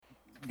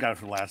got it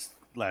for last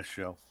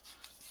show.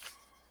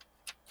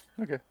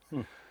 Okay.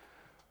 All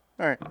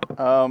right.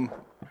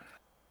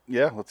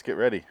 Yeah, let's get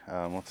ready.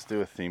 Let's do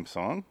a theme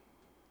song.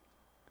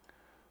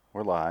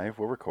 We're live.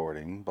 We're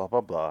recording. Blah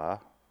blah blah.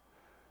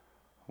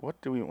 Let's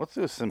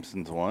do a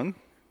Simpsons one.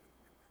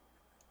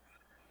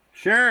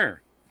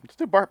 Sure. Let's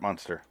do Bart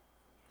Monster.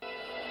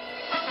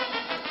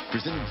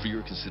 Presented for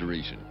your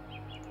consideration,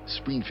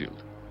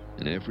 Springfield,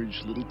 an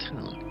average little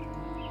town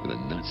with a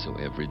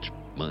not-so-average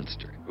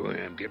monster. Boy,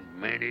 I'm getting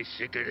mighty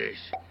sick of this.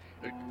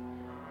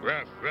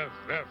 Ruff, ruff,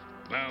 ruff,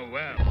 bow,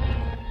 wow.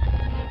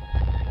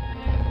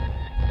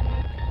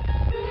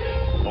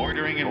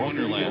 Bordering in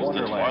Wonderland,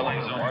 the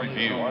Twilight Zone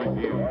review.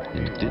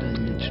 And did I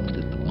mention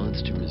that the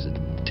monster is a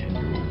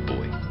 10-year-old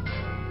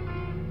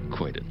boy?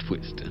 Quite a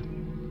twist, huh?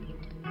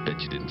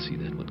 Bet you didn't see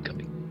that one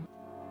coming.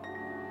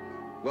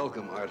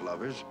 Welcome, art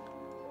lovers.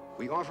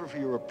 We offer for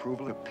your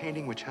approval a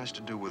painting which has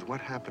to do with what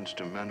happens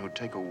to men who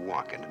take a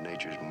walk into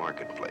nature's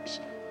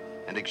marketplace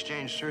and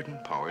exchange certain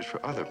powers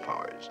for other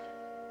powers.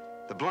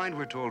 The blind,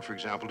 we're told, for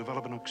example,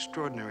 develop an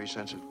extraordinary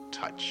sense of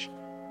touch.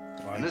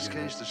 In this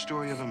case, the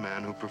story of a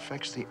man who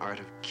perfects the art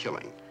of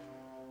killing.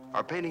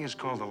 Our painting is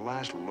called The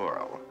Last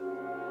Laurel.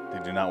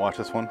 Did you not watch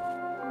this one?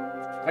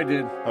 I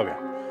did. Okay.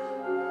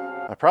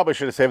 I probably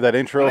should have saved that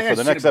intro for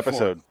the next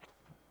episode.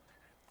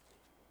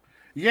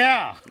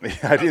 Yeah.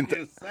 I didn't.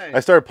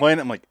 I started playing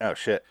it. I'm like, oh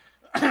shit.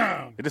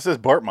 It just says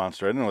Bart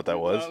Monster. I didn't know what that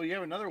was. Oh, you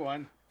have another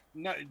one.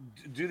 No,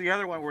 do the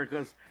other one where it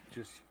goes,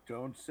 just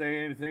don't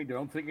say anything,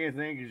 don't think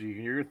anything, because you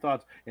can hear your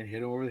thoughts, and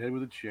hit him over the head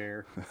with a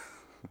chair.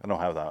 I don't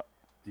have that.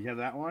 Do you have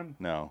that one?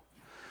 No.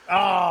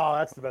 Oh,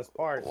 that's the best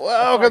part.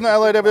 Welcome to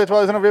LAW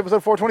Twilight Zone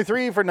episode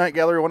 423 for Night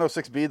Gallery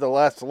 106B, The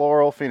Last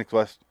Laurel, Phoenix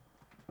West.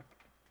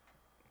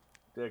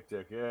 Dick,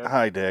 yeah.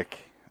 Hi, Dick.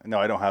 No,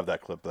 I don't have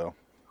that clip, though.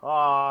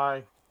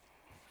 Hi.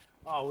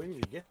 Oh, we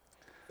need to get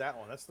that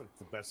one. That's the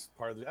best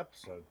part of the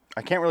episode.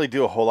 I can't really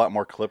do a whole lot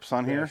more clips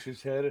on here.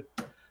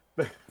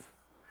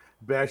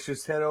 Bash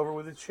his head over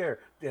with a chair.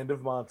 The end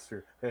of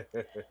Monster.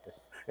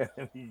 And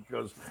then he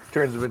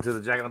turns him into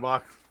the Jack in the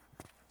Box.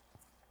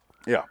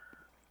 Yeah.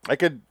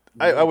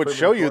 I would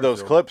show you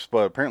those clips,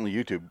 but apparently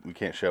YouTube we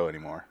can't show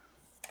anymore.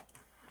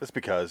 Just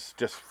because.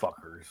 Just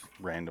fuckers.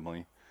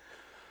 Randomly.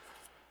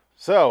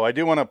 So, I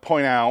do want to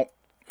point out.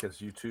 Because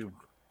YouTube.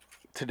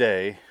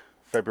 Today,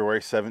 February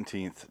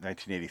 17th,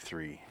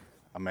 1983,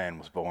 a man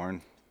was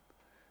born.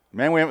 A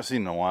man we haven't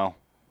seen in a while.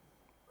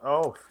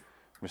 Oh.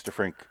 Mr.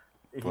 Frank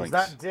Blinks. He's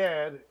not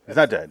dead. He's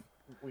not dead.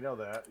 We know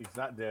that. He's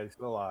not dead. He's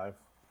still alive.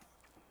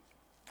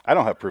 I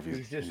don't have proof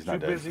he's just not too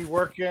dead. busy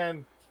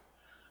working.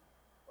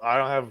 I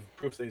don't have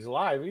proof that he's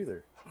alive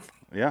either.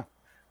 Yeah.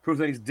 Proof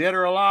that he's dead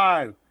or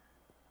alive.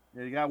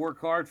 You got to work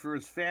hard for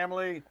his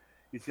family.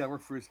 He's got to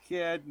work for his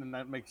kid, and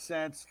that makes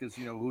sense because,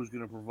 who's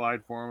going to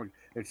provide for him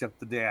except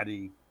the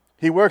daddy?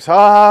 He works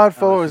hard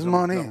for his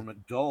money.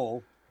 Government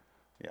dole.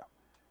 Yeah.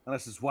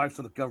 Unless his wife's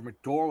on the government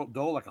dole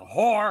like a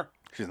whore.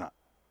 She's not.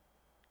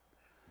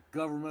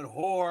 Government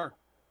whore.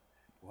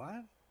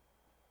 What?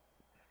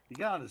 He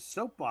got on his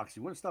soapbox. He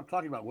wouldn't stop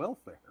talking about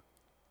welfare.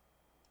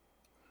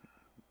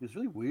 It's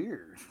really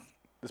weird.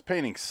 This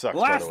painting sucks.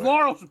 Last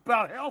Laurel's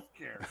about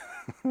healthcare.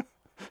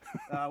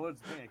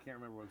 What's the painting? I can't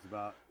remember what it's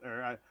about. All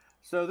right.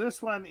 So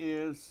this one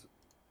is.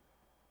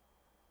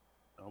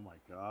 Oh my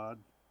God.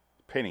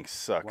 Painting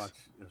sucks. Watch.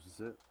 This is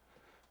it.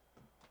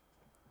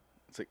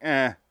 It's like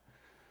It's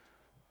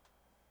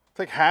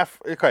like half.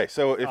 Okay,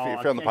 so if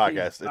you're on the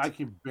podcast, I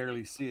can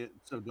barely see it.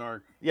 It's so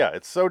dark. Yeah,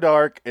 it's so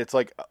dark. It's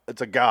like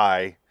it's a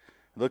guy.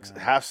 It looks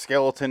half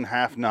skeleton,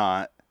 half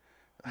not,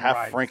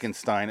 half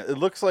Frankenstein. It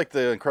looks like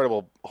the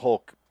Incredible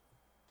Hulk.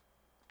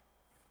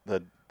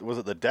 Was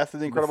it the death of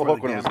the Incredible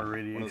Hulk when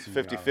it was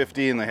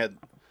 50-50 and they had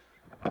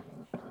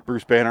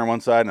Bruce Banner on one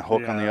side and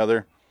Hulk on the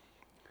other?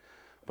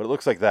 But it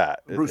looks like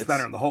that. Bruce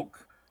Banner and the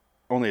Hulk.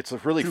 Only it's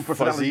really two fuzzy.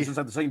 personalities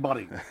inside the same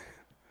body.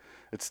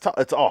 It's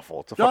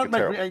awful. It's Don't fucking make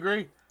terrible. me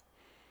angry.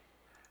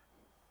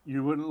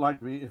 You wouldn't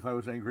like me if I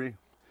was angry.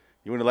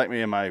 You wouldn't like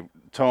me in my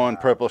toned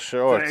purple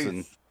shorts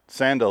and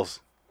sandals.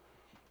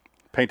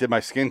 Painted my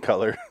skin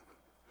color.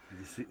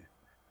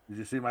 Did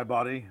you see my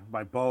body,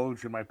 my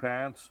bulge in my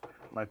pants?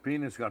 My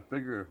penis got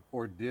bigger,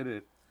 or did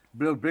it?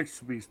 Bill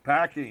Bixby's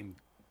packing.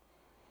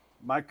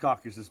 My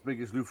cock is as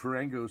big as Lou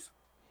Ferrigno's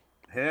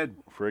head.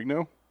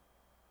 Ferrigno?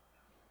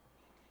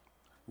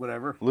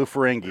 Whatever. Lou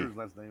Ferrigno. Whatever his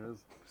last name is.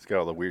 He's got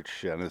all the weird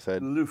shit on his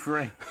head. Lou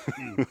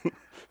Ferrigno.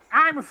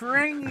 I'm a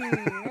Ferengi.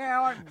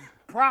 Yeah, what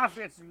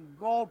profits and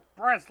gold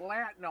pressed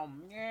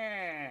latinum.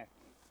 Yeah.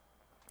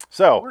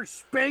 So we're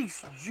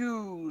space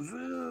Jews.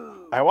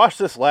 Ugh. I watched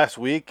this last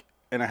week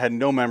and I had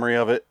no memory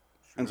of it,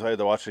 and so I had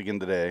to watch it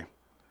again today.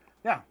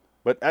 Yeah.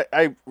 But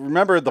I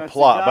remember the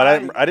plot, but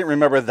I didn't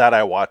remember that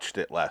I watched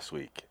it last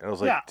week. And I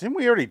was like, didn't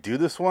we already do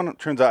this one? It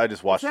turns out I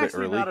just watched it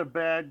early. It's not a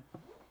bad.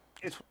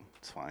 It's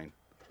fine.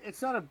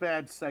 It's not a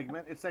bad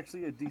segment. It's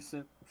actually a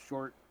decent,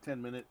 short,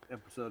 10-minute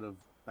episode of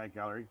Night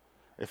Gallery.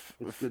 It's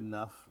good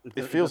enough.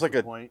 It feels like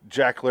a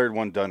Jack Laird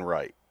one done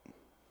right.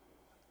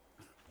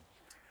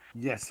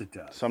 Yes, it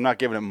does. So I'm not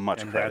giving it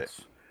much credit.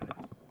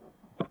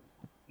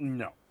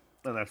 No,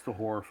 and that's the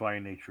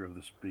horrifying nature of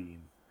this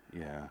being.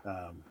 Yeah.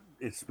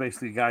 It's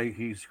basically a guy.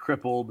 He's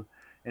crippled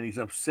and he's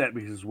upset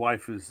because his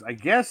wife is. I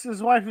guess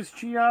his wife is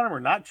cheating on him or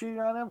not cheating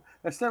on him.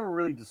 That's never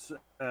really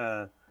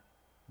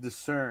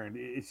discerned.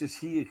 It's just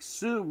he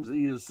assumes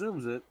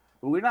it,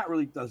 but we're not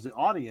really, as the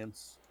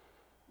audience,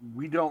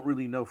 we don't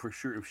really know for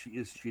sure if she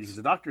is cheating. Because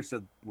the doctor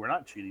said we're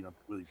not cheating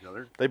with each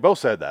other. They both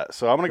said that,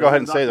 so I'm going to go ahead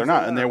and say they're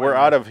not, and they were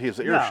out of his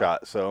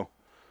earshot. So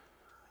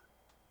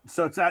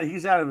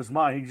he's out of his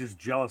mind. He's just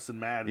jealous and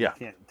mad. And Yeah. He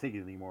can't take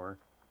it anymore.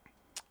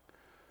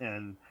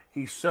 And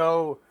he's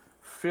so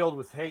filled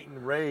with hate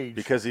and rage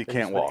because he that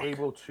can't he's been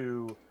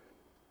walk.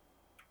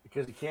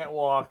 Because he can't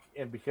walk,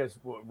 and because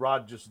what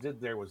Rod just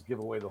did there was give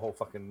away the whole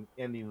fucking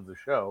ending of the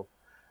show.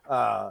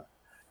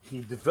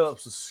 He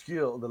develops a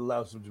skill that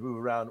allows him to move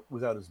around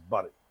without his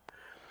body,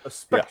 a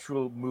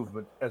spectral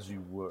movement, as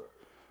you were.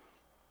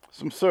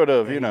 Some sort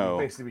of, And he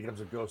basically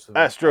becomes a ghost of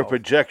astral himself.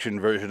 projection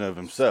version of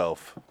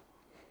himself.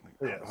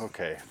 Yes.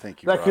 Okay,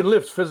 thank you. That Rod. can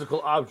lift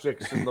physical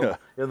objects in the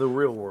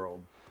real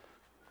world.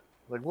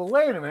 Like, well,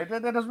 wait a minute.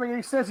 That doesn't make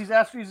any sense. He's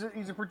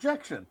a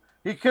projection.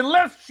 He can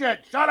lift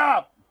shit. Shut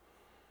up.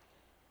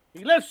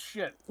 He lifts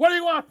shit. What do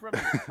you want from me?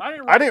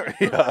 I didn't.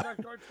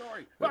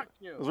 Story. Fuck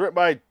you. It was written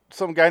by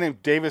some guy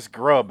named Davis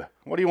Grubb.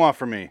 What do you want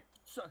from me?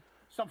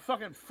 Some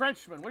fucking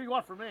Frenchman. What do you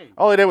want from me?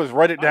 All he did was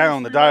write it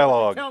down, the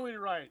dialogue. Tell me to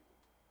write.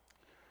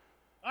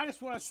 I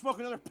just want to smoke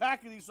another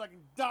pack of these so I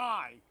can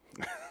die.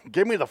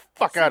 Get me the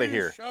fuck out of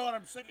here. Show and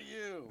I'm sick of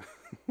you.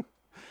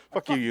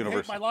 Fuck you, I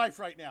universe. hate my life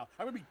right now.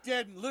 I'm gonna be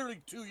dead in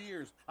literally 2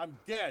 years. I'm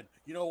dead.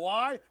 You know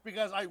why?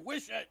 Because I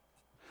wish it.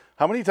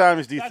 How many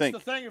times do you think?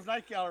 That's the thing of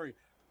Night Gallery.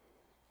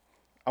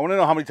 I want to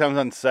know how many times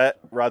on set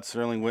Rod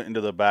Serling went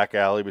into the back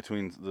alley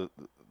between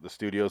the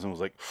studios and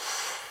was like,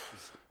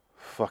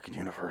 "Fucking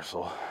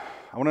Universal."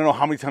 I want to know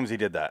how many times he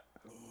did that.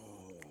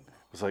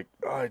 It was like,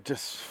 oh, I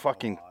just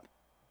fucking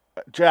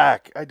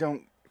Jack. I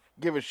don't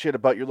give a shit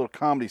about your little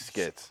comedy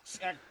skits.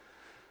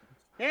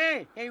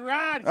 Hey,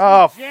 Rod.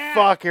 Oh, Jack.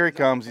 fuck, here he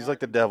comes. He's like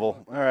the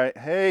devil. All right.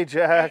 Hey,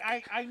 Jack.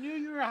 I knew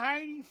you were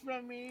hiding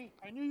from me.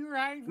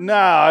 No,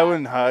 I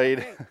wouldn't hide.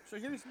 Okay, so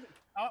here's,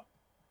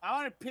 I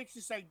want to pitch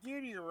this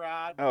idea to you,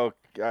 Rod. Oh,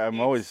 I'm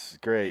always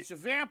great. It's a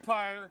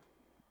vampire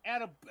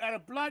at a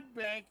blood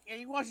bank, and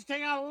he wants to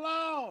take out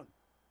alone.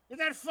 Isn't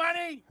that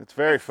funny? It's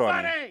very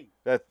funny.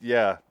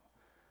 Yeah.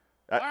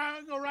 All right,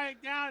 I'm going to write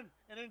it down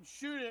and then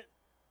shoot it.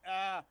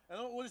 And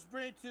we'll just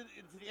bring it into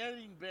the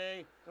editing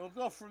bay, and we'll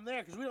go from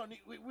there because we don't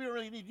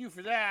really need you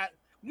for that.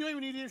 We don't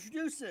even need to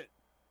introduce it.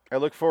 I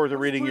look forward to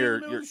Let's reading put it in the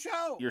middle of the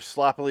show. your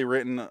sloppily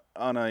written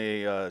on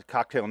a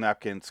cocktail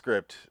napkin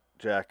script,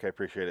 Jack. I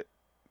appreciate it.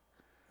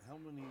 How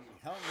many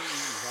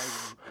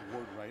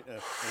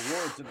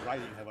awards in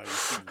writing have I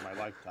received in my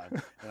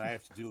lifetime, and I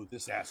have to deal with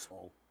this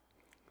asshole?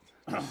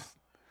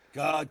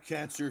 God,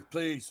 cancer,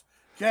 please,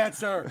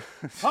 cancer,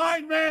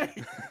 find me,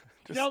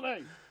 kill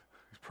me.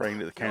 Praying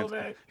to the Kill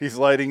cancer. me. He's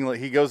lighting.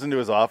 He goes into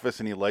his office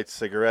and he lights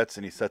cigarettes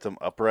and he sets them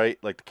upright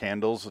like the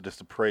candles, just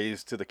to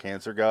praise to the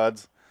cancer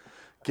gods.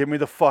 Get me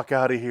the fuck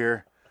out of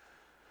here!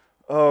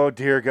 Oh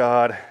dear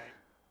God.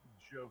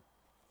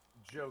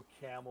 Joe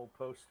Camel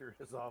poster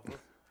in his office.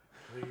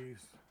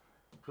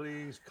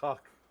 Please,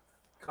 cock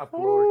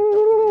lord.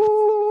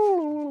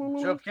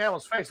 Joe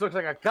Camel's face looks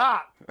like a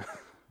cock.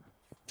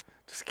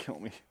 Just kill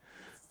me.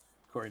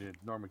 Corey did.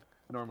 Norm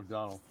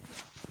Macdonald.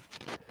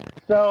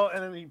 So,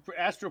 and then he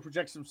astral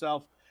projects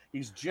himself.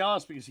 He's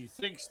jealous because he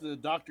thinks the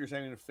doctor's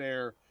having an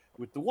affair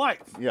with the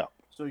wife. Yeah.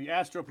 So he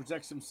astral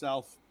projects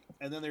himself,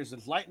 and then there's a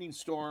lightning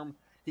storm.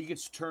 He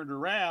gets turned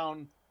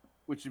around,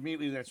 which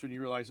immediately that's when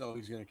you realize, oh,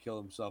 he's going to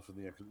kill himself.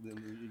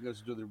 He goes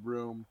into the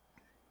room.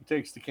 He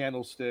takes the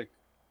candlestick.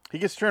 He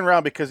gets turned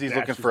around because he's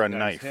looking for a bashes the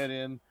guy's knife. head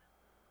in.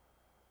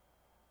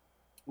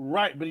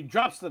 Right, but he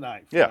drops the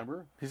knife. Yeah.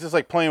 Remember? He's just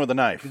like playing with a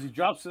knife. Because he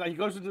drops the knife. He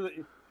goes into the.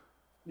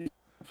 He's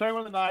playing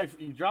with the knife.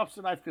 He drops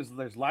the knife because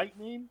there's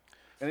lightning,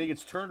 and he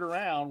gets turned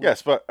around.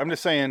 Yes, but I'm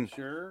just saying.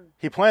 Sure.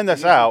 He planned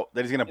this out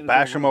that he's going to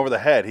bash him over the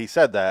head. He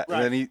said that, Right.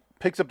 and then he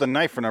picks up the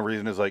knife for no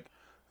reason. Is like,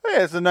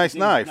 hey, it's a nice He's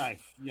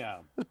knife. Yeah.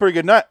 It's a pretty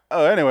good knife.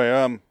 Oh,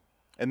 anyway,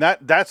 and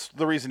that's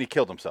the reason he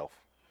killed himself.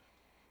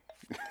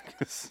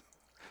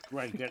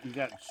 Right. You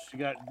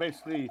got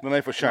basically The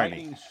knife was shiny.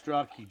 Lightning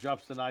struck. He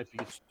drops the knife. He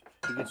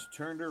gets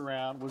turned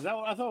around. Was that?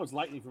 I thought it was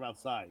lightning from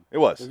outside. It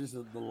was. It was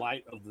just the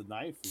light of the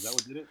knife. Is that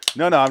what did it?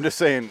 No, I'm just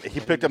saying he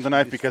And picked he up the just-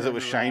 knife he because it turned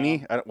was around.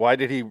 shiny. Why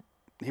did he?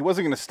 He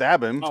wasn't going to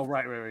stab him. Oh,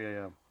 right,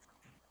 yeah.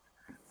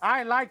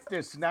 I like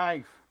this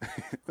knife.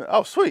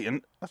 Oh, sweet,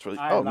 and that's really.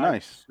 I Oh, like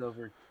nice,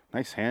 silver.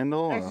 nice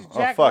handle. This is Oh,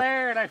 Jack fuck.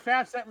 Laird. I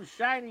found something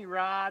shiny,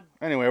 Rod.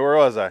 Anyway, where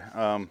was I?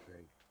 Great.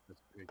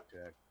 That's great,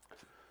 Jack.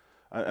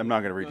 I'm not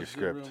going to read your Goes to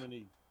the script. room and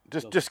he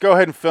Just go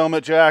ahead and film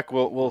it, Jack.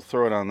 We'll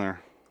throw it on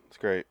there. It's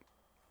great.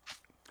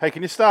 Hey,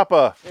 can you stop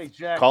Hey,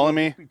 Jack, calling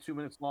will me? this be 2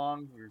 minutes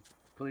long,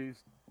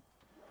 please.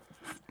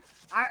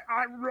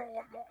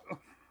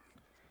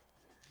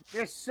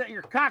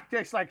 Your cock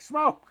tastes like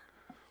smoke.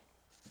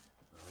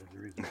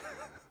 I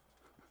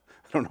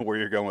don't know where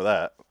you're going with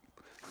that.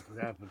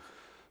 What happened?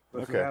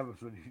 That's Okay. what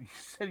happens when you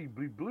said he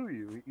blew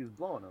you. He was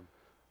blowing him.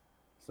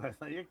 So I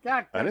thought, you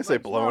got I didn't say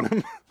blowing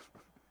him.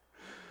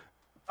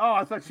 Oh,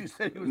 I thought you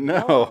said he was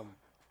No. blowing him.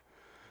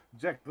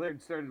 Jack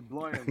Laird started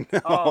blowing him. No.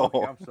 Oh,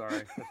 okay, I'm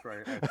sorry. That's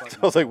right.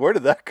 I was like, where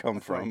did that come I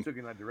thought from? you took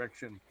in that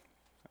direction,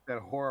 that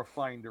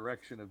horrifying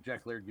direction of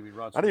Jack Laird giving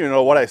Rod. I don't even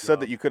know what I said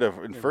blowjob that you could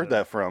have inferred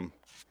that from.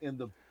 in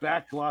the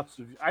back lots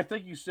of. I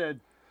think you said,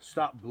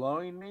 "Stop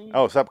blowing me."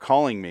 Oh, stop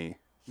calling me.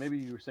 Maybe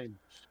you were saying.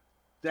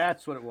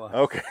 That's what it was.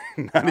 Okay,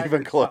 not I even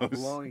heard stop close.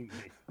 blowing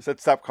me. I said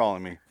stop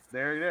calling me.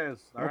 There it is.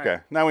 All Okay,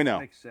 right. now we know.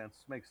 Makes sense.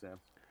 Makes sense.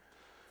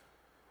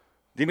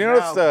 Did you But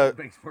notice now it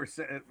makes more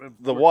sense.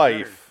 the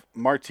wife,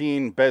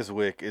 Martine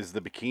Beswick, is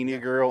the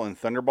bikini girl in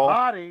Thunderball?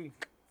 Hottie.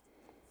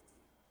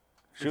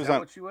 She Is was that on.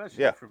 what she was? She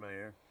yeah. looked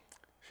familiar.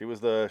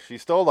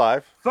 She's still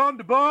alive.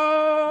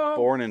 Thunderball.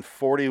 Born in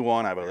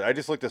 41, I believe. I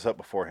just looked this up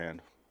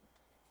beforehand.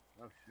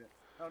 Oh shit.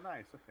 Oh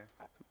nice. Okay.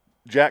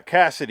 Jack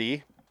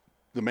Cassidy,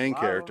 the main A lot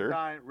of them character.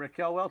 died.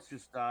 Raquel Welch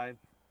just died.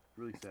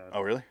 Really sad.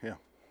 Oh, really? Yeah.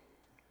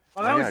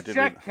 Oh, that yeah, I was did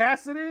Jack read-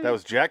 Cassidy. That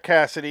was Jack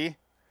Cassidy,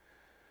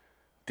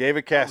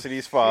 David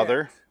Cassidy's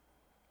father,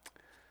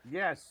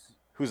 Yes.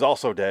 who's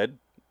also dead.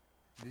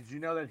 Did you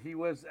know that he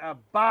was a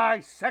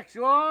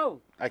bisexual?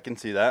 I can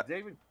see that.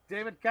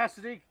 David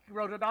Cassidy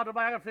wrote an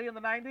autobiography in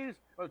the 90s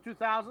or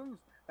 2000s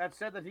that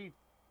said that he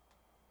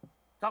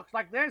talks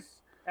like this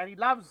and he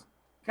loves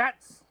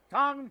cats'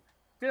 tongue,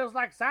 feels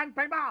like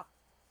sandpaper.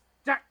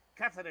 Jack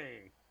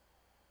Cassidy.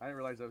 I didn't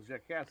realize that was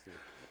Jack Cassidy.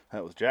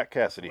 That was Jack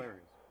Cassidy.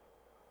 Hilarious.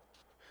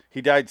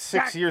 He died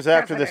 6 Jack years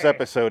after this Cassidy.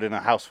 episode in a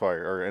house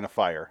fire, or in a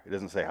fire. It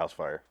doesn't say house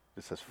fire.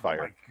 It says Oh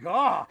fire. my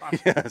God.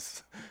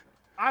 Yes.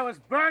 I was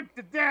burnt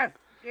to death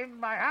in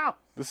my house.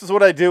 This is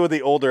what I do with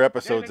the older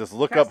episodes, David is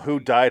look up who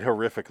Cassidy. died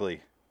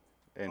horrifically.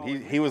 And Oh,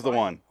 he was the quite-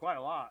 one. Quite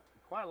a lot.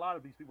 Quite a lot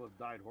of these people have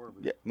died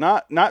horribly. Yeah,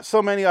 not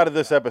so many out of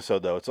this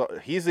episode though.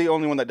 He's the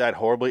only one that died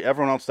horribly.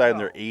 Everyone else died in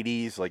their No.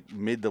 80s, like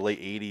mid to late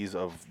 80s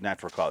of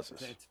natural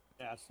causes.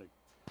 Fantastic.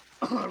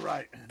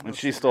 Right. And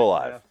she's still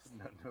alive.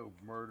 Death, no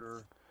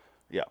murder.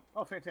 Yeah.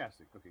 Oh,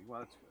 fantastic. Okay,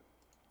 well, that's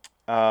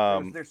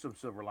good. There's some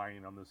silver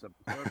lining on this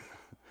episode.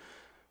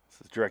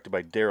 This is directed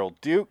by Daryl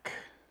Duke.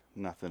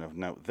 Nothing of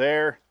note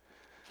there.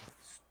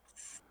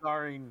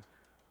 Starring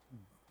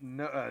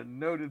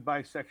noted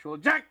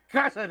bisexual Jack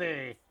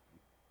Cassidy.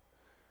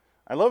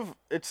 I love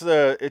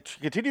it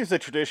continues the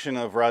tradition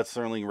of Rod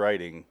Serling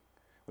writing,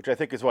 which I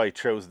think is why he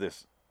chose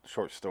this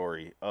short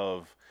story,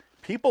 of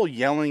people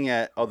yelling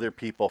at other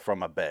people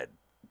from a bed.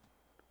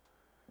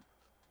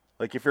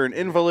 Like if you're an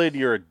invalid,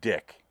 you're a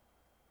dick.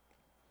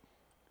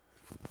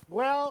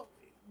 Well,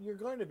 you're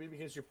going to be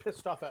because you're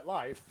pissed off at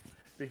life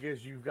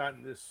because you've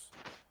gotten this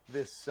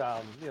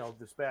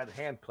bad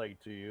hand played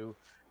to you,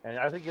 and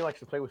I think he likes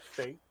to play with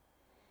fate.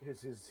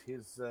 His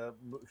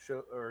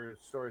show or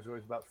stories are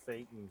always about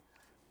fate, and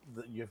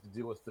you have to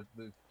deal with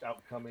the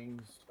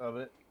outcomings of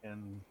it.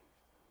 And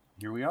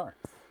here we are.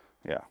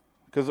 Yeah.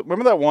 Because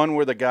remember that one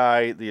where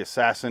the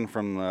assassin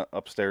from the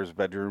upstairs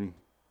bedroom,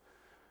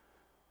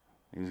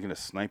 he was going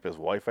to snipe his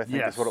wife, I think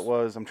Yes. is what it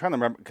was. I'm trying to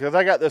remember, because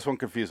I got this one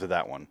confused with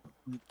that one.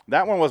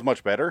 That one was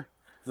much better.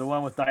 The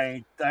one with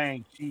Diane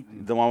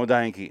Keaton. The one with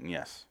Diane Keaton,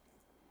 yes.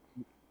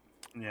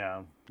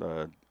 Yeah.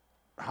 The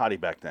hottie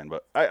back then.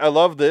 But I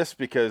love this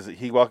because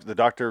the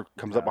doctor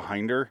comes up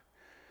behind her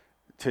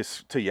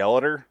to yell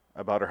at her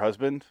about her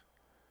husband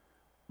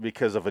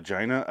because of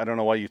vagina. I don't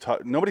know why you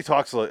talk. Nobody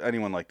talks to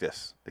anyone like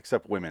this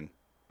except women.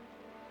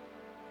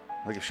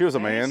 Like if she was a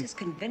man. Alice is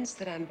convinced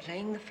that I'm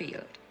playing the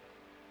field.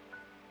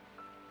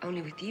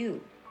 Only with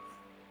you.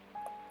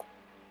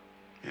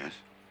 Yes?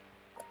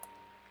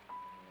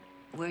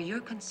 Where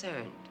you're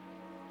concerned,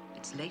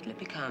 it's lately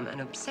become an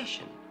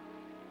obsession.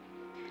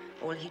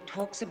 All he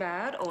talks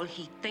about, all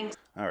he thinks.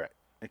 All right.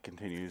 It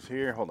continues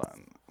here. Hold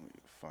on. Let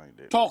me find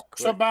it.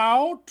 Talks quick.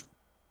 about.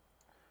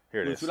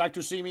 Here it Would is. you like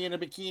to see me in a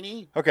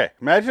bikini? Okay.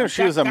 Imagine if she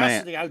Jack was a man.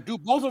 Cassidy, I'll do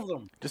both of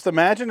them. Just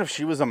imagine if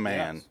she was a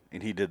man Yes.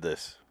 and he did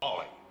this.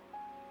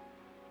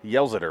 He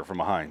yells at her from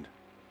behind.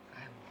 I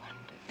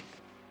wonder.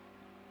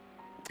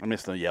 I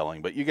missed the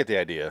yelling, but you get the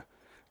idea.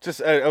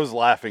 Just I was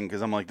laughing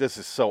because I'm like, this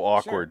is so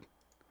awkward.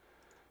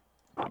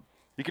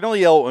 You can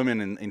only yell at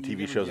women in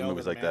TV shows and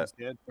movies like that.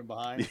 Dead from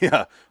behind.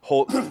 Yeah.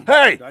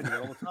 Hey! I do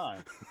that all the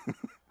time.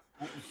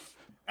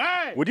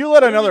 Hey! Would you let What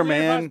do another you mean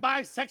man? if I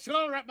was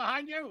bisexual right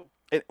behind you?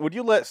 Would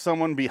you let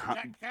someone Jack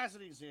behind?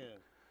 Cassidy's here.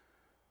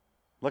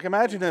 Like,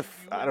 imagine if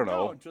You I wouldn't don't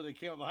know. Until they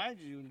came up behind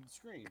you and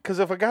screamed. Because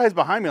if a guy's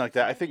behind me like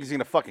that, I think he's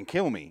gonna fucking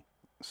kill me.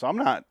 So I'm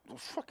not.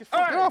 Fuck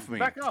Hey, off me.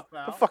 back off, The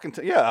pal. fucking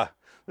yeah.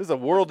 There's a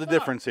world of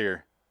difference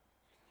here.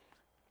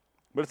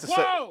 But it's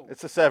Whoa!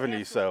 it's the You have 70s,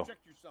 to so.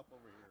 inject yourself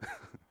over here.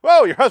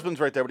 Whoa, your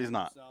husband's right there, but he's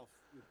not. Yourself.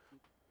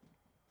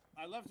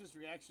 I loved his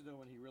reaction though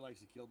when he realized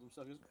he killed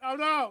himself. He goes, "Oh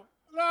no,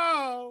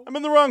 no!" I'm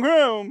in the wrong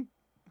room.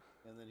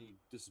 And then he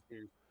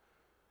disappeared.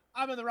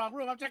 I'm in the wrong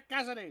room. I'm Jack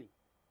Cassidy.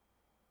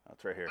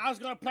 That's right here. I was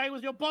gonna play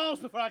with your balls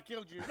before I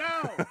killed you.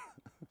 No,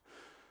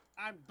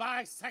 I'm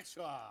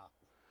bisexual.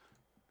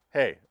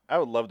 Hey, I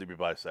would love to be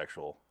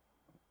bisexual.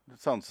 It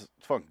sounds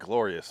fucking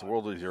glorious. The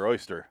world is your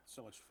oyster.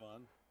 So much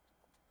fun.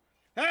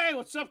 Hey,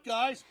 what's up,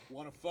 guys?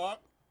 Want to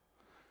fuck?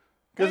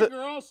 'Cause Hey, it-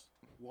 girls,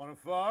 want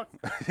to fuck?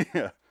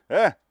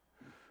 yeah.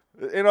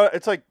 You know,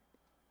 it's like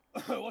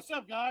What's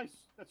up, guys?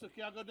 That's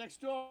okay. I'll go next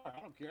door. I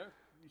don't care.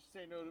 You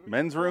say no to me.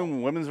 men's Cool.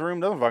 room, women's room,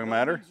 doesn't fucking No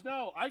matter. means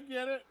no. I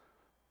get it.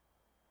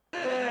 No,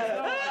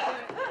 I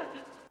get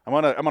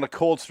it. I'm on a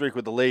cold streak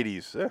with the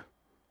ladies. Yeah.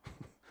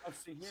 Oh,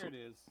 see, here it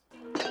is.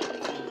 Here,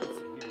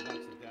 knocks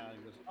it down.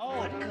 He goes,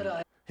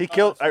 oh. He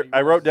killed. that's what he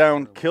I wrote wants.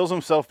 down kills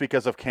himself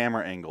because of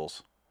camera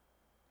angles.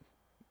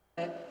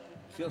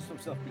 Kills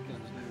himself because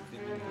of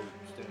everything that he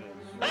understands.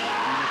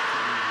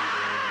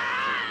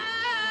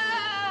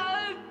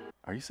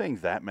 Are you saying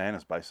that man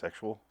is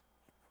bisexual?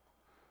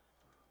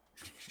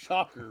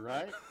 Shocker,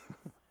 right?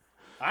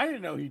 I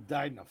didn't know he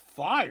died in a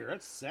fire.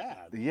 That's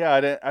sad. Yeah,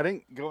 I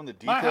didn't go into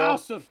detail.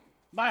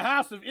 My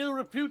house of ill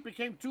repute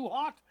became too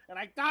hot, and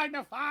I died in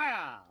a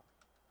fire.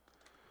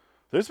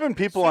 There's been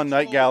people on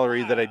Night Sexual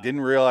Gallery that I fire.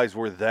 didn't realize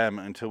were them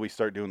until we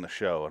start doing the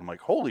show. I'm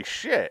like, holy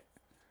shit.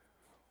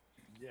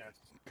 Yes.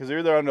 Because they're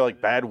either under like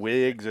bad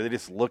wigs or they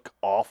just look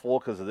awful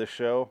because of this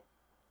show.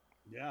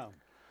 Yeah.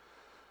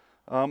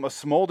 A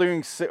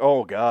smoldering.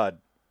 Oh God.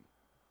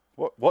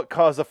 What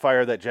caused the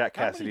fire that Jack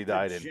How many Cassidy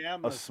died in? A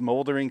pajamas-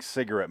 smoldering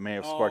cigarette may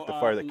have sparked the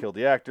fire that killed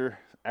the actor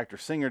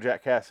singer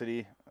Jack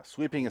Cassidy,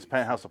 sweeping his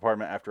penthouse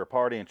apartment after a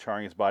party and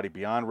charring his body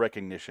beyond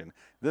recognition.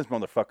 This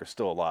motherfucker's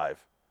still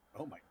alive.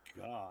 Oh my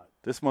God.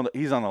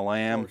 He's on the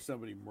lam. Or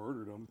somebody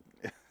murdered him.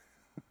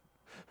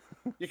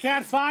 You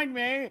can't find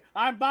me.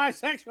 I'm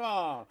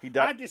bisexual. He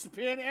died- I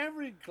disappear in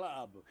every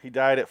club. He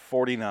died at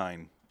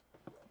 49.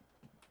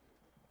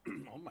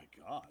 Oh my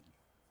God.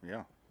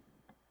 Yeah.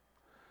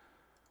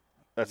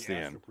 That's He the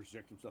asked end. to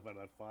project himself out of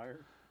that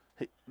fire.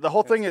 The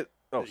whole thing is.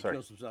 Oh, He sorry.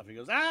 kills himself. He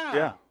goes, ah.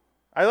 Yeah.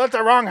 I lit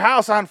the wrong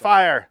house on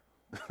fire.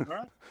 All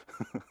right.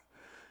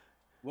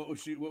 What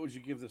would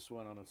you give this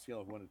one on a scale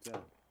of 1 to 10?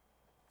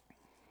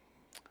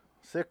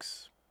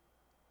 6.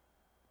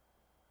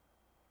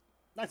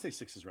 I'd say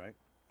 6 is right.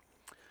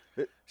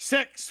 It-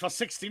 6 for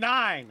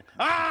 69.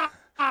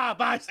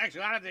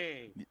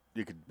 Bisexuality.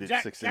 You could be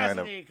Jack 69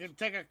 of. Cassidy can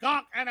take a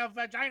cock and a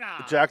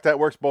vagina. Jack, that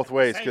works both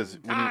ways Same because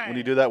when you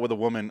time. do that with a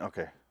woman,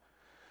 okay.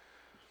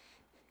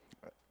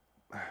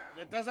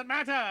 It doesn't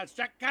matter. It's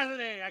Jack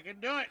Cassidy. I can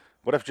do it.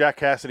 What if Jack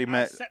Cassidy I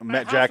met set my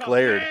house Jack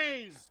Laird?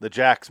 ablaze. The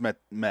Jacks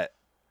met.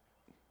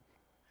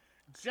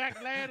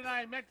 Jack Laird and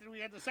I met and we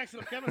had the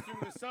sexual chemistry.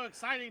 It was so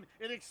exciting.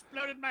 It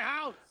exploded my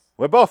house.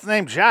 We're both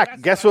named Jack.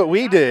 That's Guess what what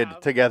we I did have.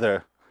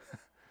 together?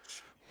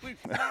 We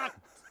fucked.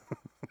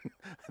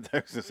 I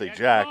was gonna say We had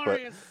Jack, but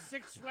glorious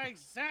six-way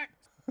sex.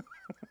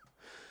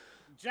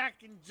 Jack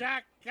and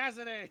Jack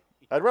Cassidy.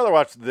 I'd rather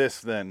watch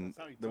this than That's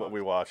how he what talks.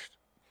 we watched.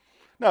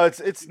 No,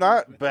 it's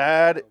not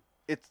bad.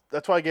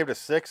 That's why I gave it a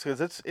 6 because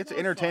it's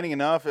entertaining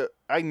enough.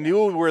 I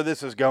knew where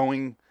this is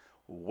going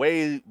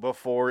way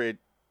before it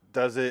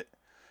does it.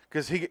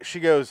 Because she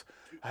goes,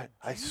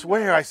 I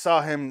swear I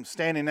saw him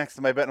standing next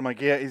to my bed. I'm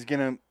like, yeah, he's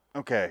gonna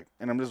okay,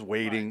 and I'm just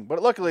waiting.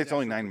 But luckily, it's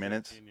only 9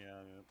 minutes.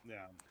 Yeah.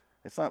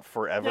 It's not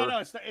forever. Yeah,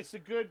 no, it's a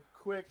good,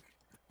 quick,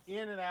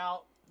 in and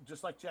out,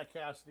 just like Jack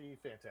Cassidy.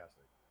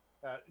 Fantastic.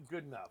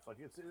 Good enough. Like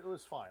it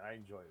was fine. I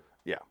enjoyed it.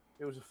 Yeah.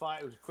 It was a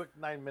quick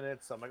 9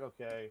 minutes. I'm like,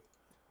 okay.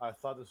 I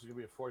thought this was gonna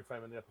be a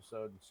 45-minute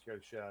episode and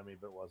scared the shit out of me,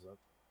 but it wasn't.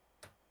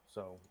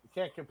 So you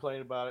can't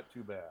complain about it.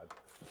 Too bad.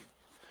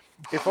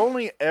 If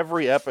only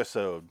every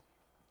episode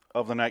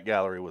of the Night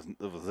Gallery was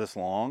this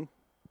long,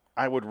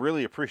 I would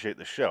really appreciate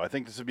the show. I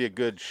think this would be a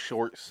good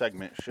short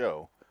segment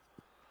show.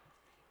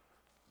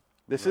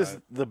 This is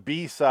the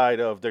B side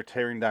of they're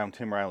tearing down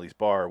Tim Riley's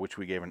bar, which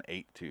we gave an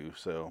 8 to.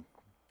 So,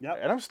 Yep.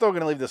 and I'm still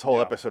going to leave this whole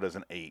Yeah. episode as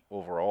an 8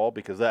 overall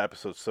because that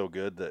episode's so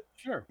good that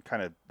Sure.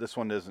 kind of this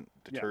one doesn't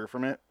deter Yeah.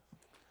 from it.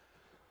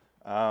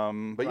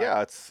 But Right.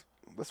 yeah,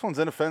 this one's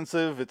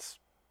inoffensive. It's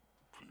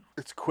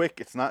quick.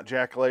 It's not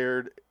Jack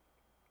Laird,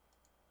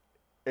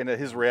 and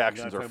his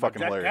reactions are fucking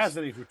Jack hilarious.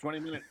 Cassidy for 20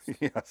 minutes.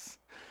 Yes,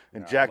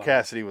 and Yeah, I Jack love it.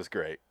 Cassidy was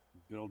great.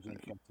 Good old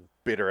Jack Cassidy.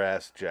 Bitter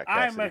ass Jack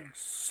I'm Cassidy.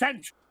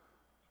 eccentric.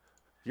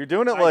 You're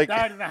doing it I like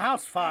died in a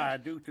house fire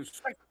due to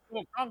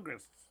sexual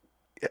congress.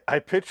 I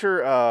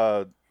picture.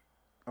 Oh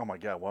my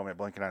god, why am I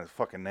blanking on his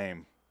fucking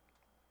name?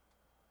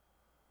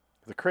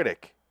 The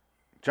critic,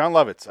 John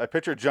Lovitz. I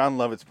picture John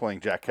Lovitz playing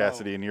Jack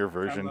Cassidy in your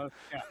version.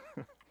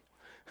 Yeah.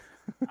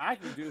 I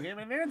can do him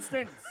in an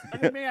instant.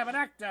 Look at me, I'm an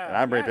actor. And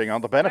I'm reaping all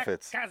the Jack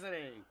benefits.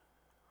 Cassidy.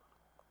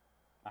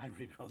 I'm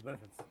reaping all the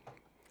benefits.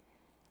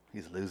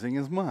 He's losing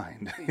his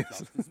mind, He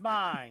lost his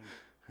mind.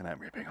 and I'm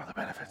reaping all the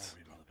benefits. I'm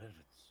reaping all the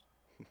benefits.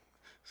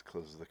 Just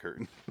closes the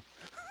curtain.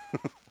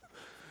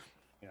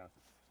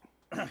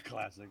 Yeah.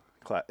 Classic.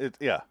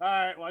 Yeah. All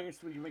right. Well, I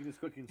guess we can make this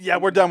quick. And Yeah,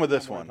 sweet. we're done with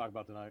There's this no more one. to Talk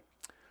about tonight.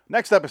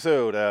 Next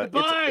episode.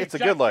 Goodbye, It's a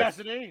Jack good life.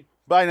 Cassidy.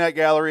 Bye, Night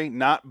Gallery.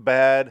 Not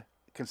bad,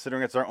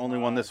 considering it's our only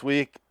one this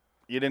week.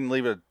 You didn't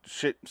leave a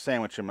shit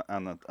sandwich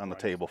on the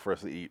table for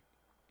us to eat.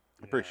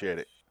 Appreciate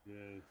it. Yes,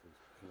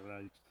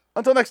 right.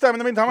 Until next time. In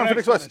the meantime, I'm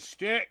Phoenix Next on the West.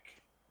 Stick.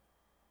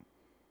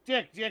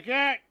 Dick,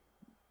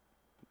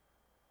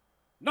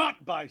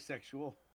 not bisexual.